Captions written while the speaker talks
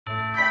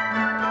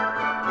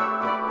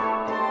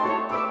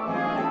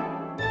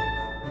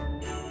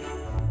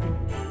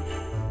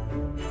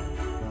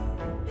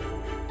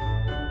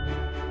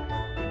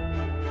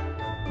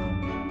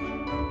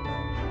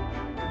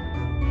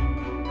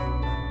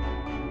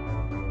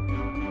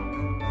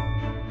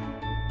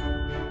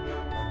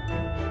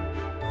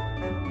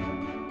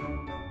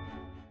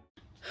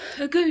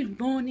Good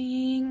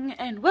morning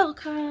and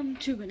welcome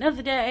to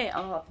another day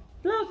of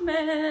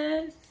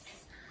Vlogmas.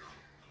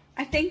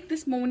 I think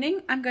this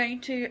morning I'm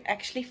going to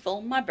actually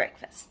film my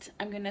breakfast.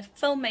 I'm going to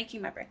film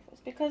making my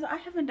breakfast because I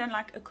haven't done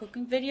like a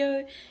cooking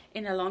video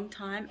in a long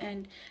time,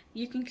 and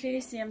you can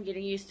clearly see I'm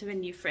getting used to a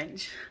new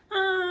fringe.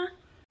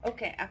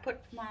 Okay, I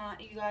put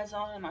you guys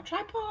on my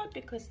tripod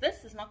because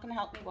this is not going to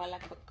help me while I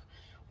cook.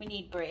 We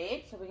need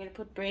bread, so we're going to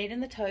put bread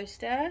in the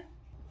toaster.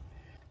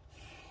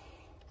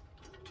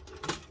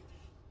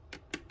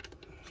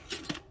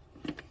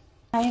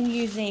 I am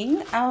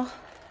using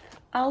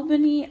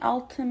Ultima,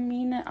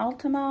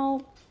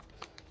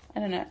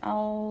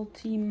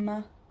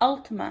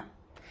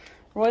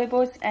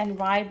 rooibos and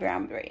rye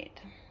brown bread.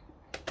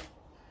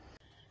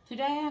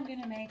 Today I'm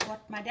going to make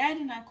what my dad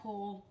and I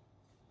call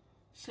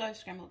slow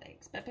scrambled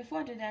eggs. But before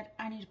I do that,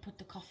 I need to put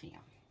the coffee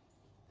on.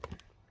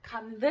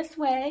 Come this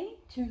way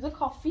to the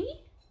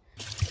coffee.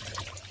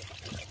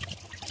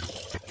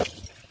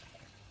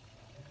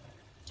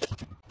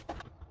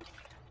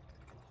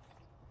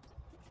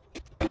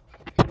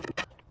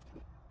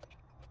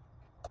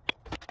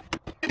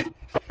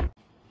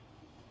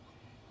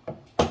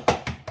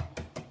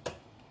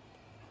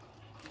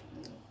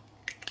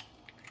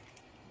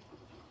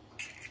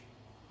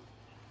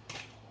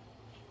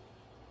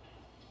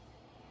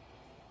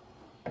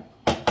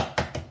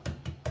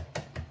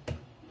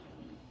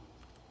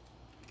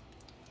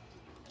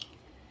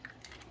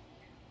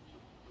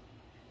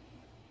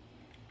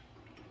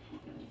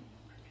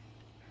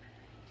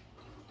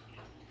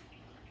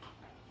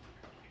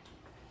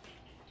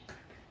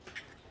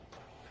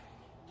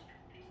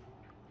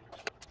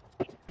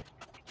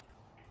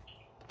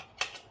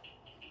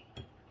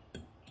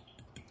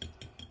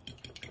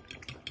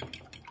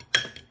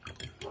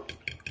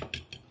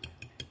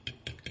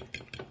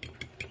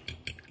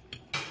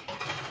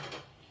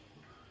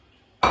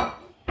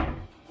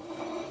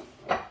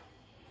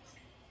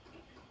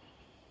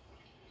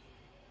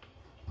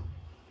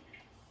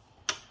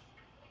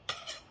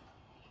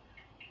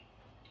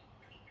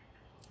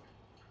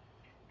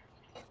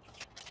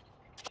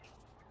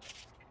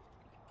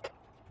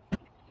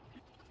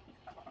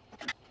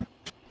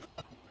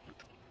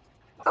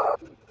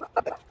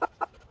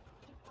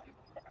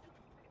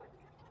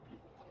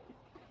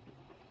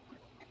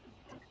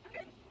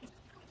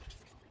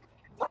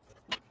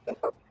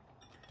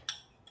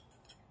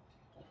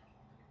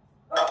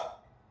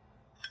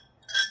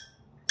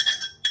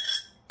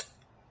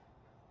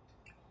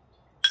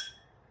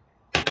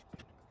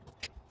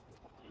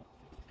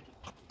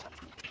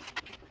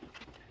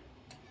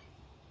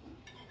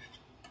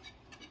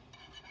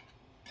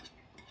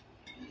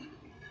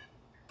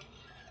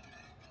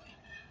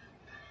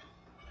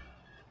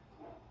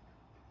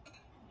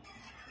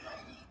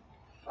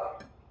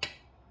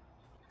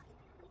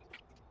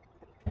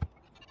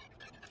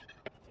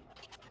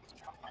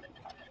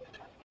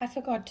 I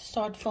forgot to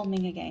start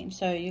filming again,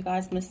 so you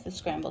guys missed the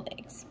scrambled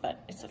eggs, but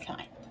it's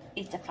fine.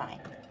 It's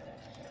fine.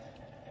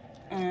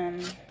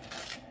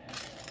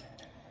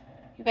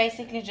 You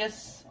basically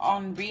just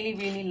on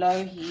really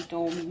low heat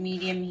or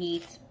medium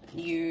heat,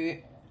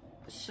 you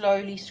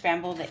slowly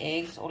scramble the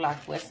eggs or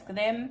like whisk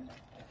them,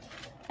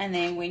 and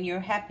then when you're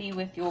happy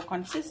with your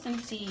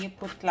consistency, you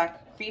put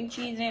like cream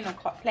cheese in or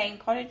plain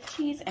cottage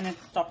cheese, and it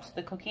stops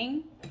the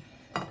cooking.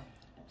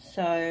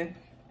 So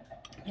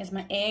here's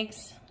my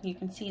eggs. You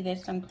can see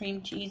there's some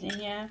cream cheese in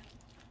here.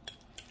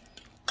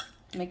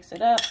 Mix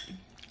it up.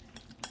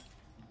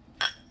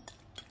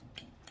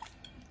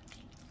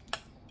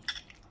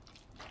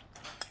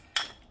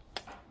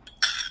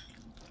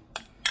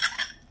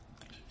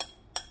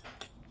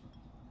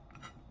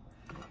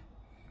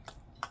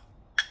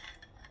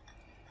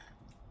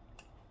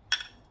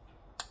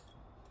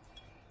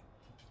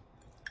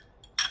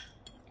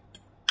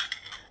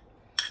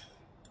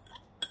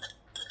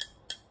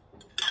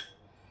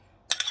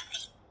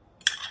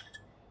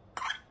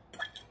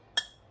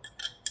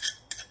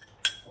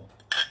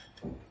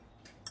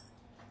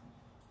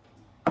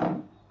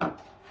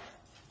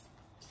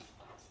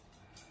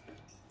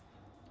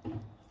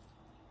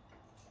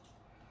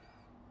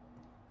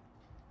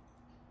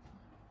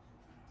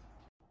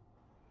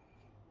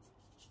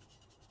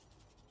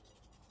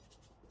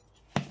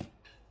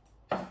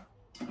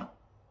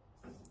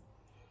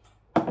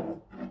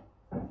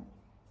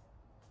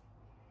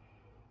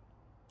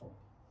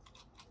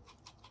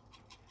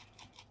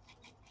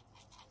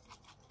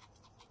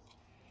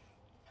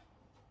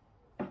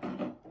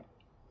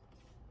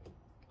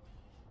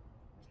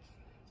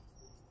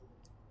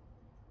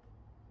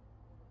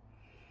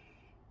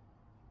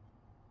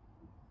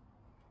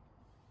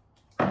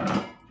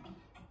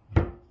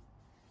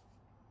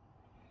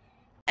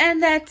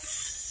 And that's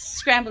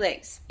scrambled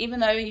eggs, even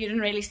though you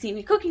didn't really see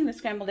me cooking the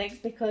scrambled eggs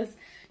because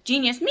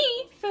genius me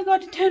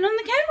forgot to turn on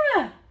the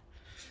camera.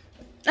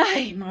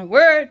 Ay, my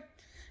word.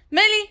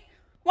 Millie,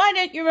 why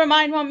don't you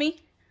remind mommy?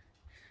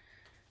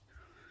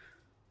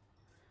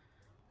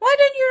 Why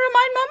don't you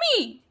remind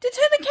mommy to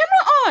turn the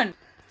camera on?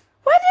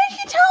 Why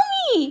didn't you tell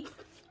me?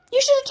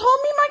 You should have told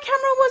me my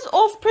camera was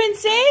off,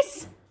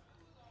 princess.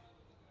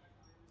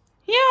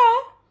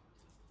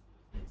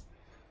 yeah.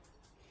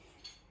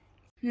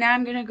 Now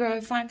I'm gonna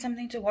go find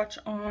something to watch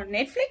on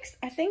Netflix.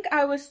 I think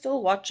I was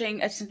still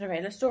watching A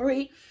Cinderella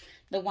Story,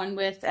 the one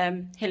with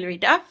Hilary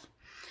Duff.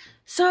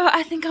 So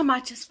I think I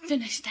might just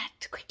finish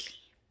that quickly.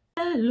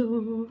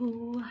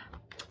 Hello.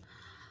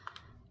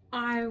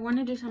 I want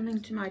to do something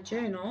to my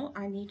journal.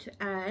 I need to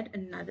add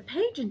another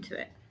page into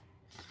it.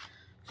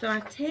 So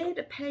I teared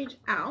a page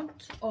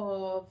out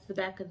of the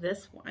back of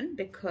this one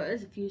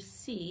because if you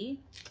see,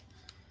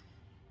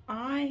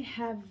 I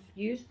have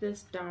used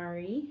this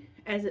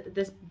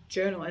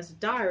journal as a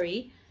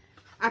diary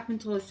up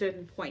until a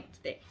certain point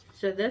there.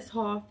 So this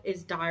half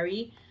is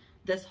diary,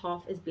 this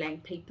half is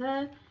blank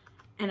paper,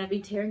 and I've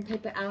been tearing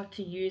paper out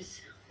to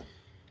use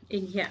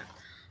in here.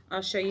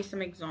 I'll show you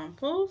some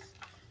examples.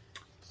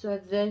 So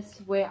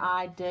this where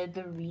I did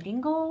the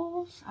reading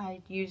goals,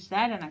 I used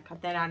that and I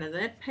cut that out of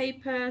that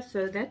paper.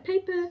 So that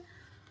paper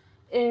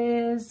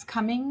is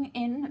coming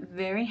in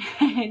very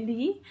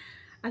handy.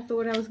 I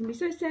thought I was going to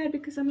be so sad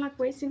because I'm like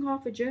wasting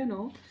half a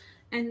journal.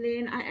 And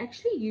then I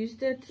actually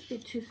used it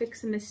to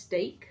fix a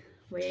mistake.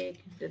 Where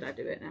did I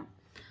do it now?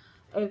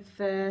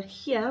 Over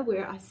here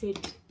where I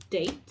said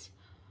date,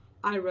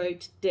 I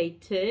wrote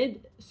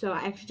dated. So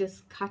I actually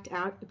just cut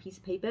out a piece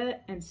of paper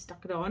and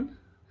stuck it on.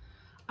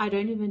 I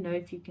don't even know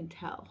if you can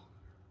tell.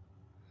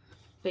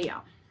 But yeah.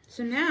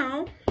 So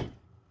now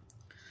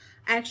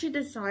I actually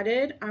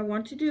decided I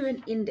want to do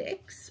an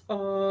index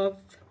of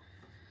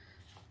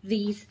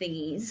these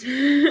thingies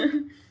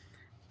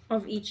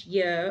of each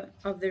year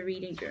of the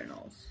reading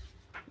journals,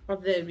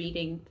 of the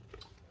reading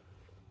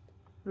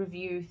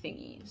review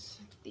thingies,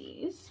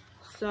 these.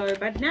 So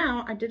but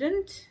now I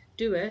didn't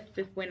do it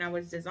when I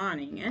was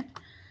designing it.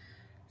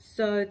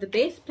 So the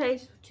best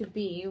place to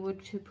be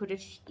would to put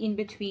it in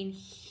between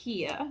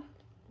here,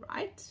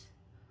 right?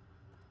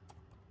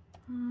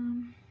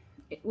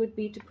 It would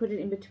be to put it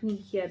in between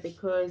here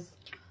because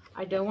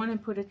I don't want to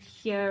put it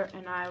here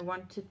and I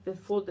want it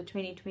before the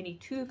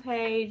 2022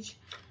 page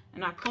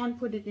and I can't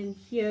put it in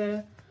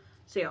here.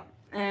 So yeah,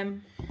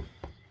 I'm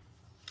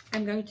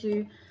going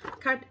to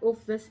cut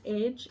off this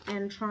edge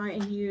and try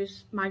and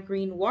use my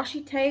green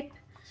washi tape,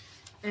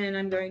 and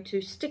I'm going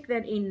to stick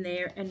that in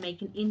there and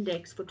make an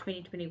index for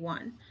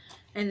 2021,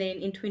 and then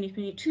in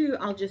 2022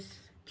 I'll just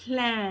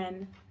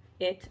plan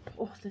it.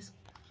 Oh, this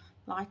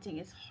lighting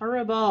is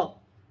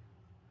horrible.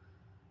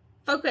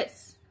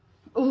 Focus.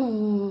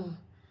 Oh,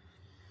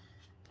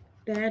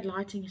 bad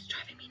lighting is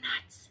driving me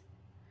nuts.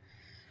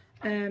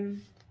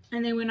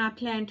 And then when I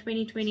plan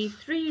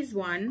 2023's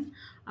one,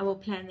 I will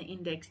plan the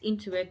index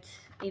into it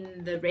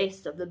in the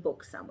rest of the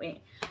book somewhere.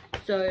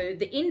 So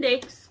the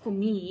index for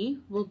me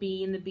will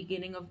be in the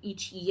beginning of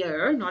each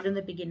year, not in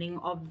the beginning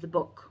of the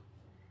book.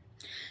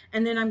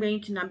 And then I'm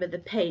going to number the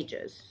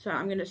pages. So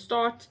I'm going to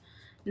start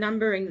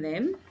numbering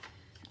them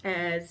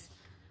as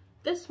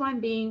this one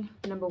being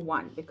number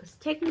 1, because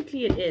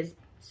technically it is.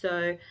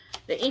 So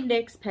the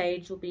index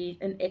page will be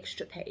an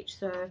extra page.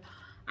 So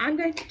I'm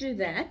going to do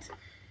that.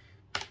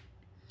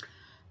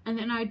 And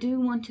then I do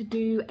want to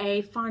do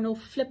a final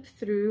flip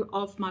through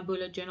of my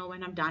bullet journal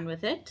when I'm done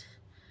with it.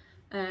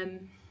 I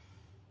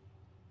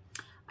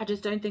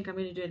just don't think I'm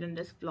going to do it in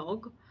this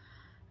vlog.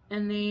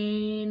 And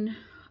then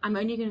I'm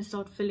only going to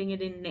start filling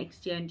it in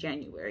next year in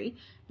January.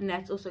 And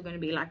that's also going to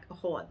be like a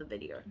whole other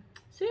video.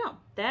 So yeah,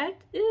 that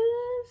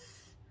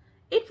is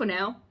it for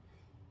now.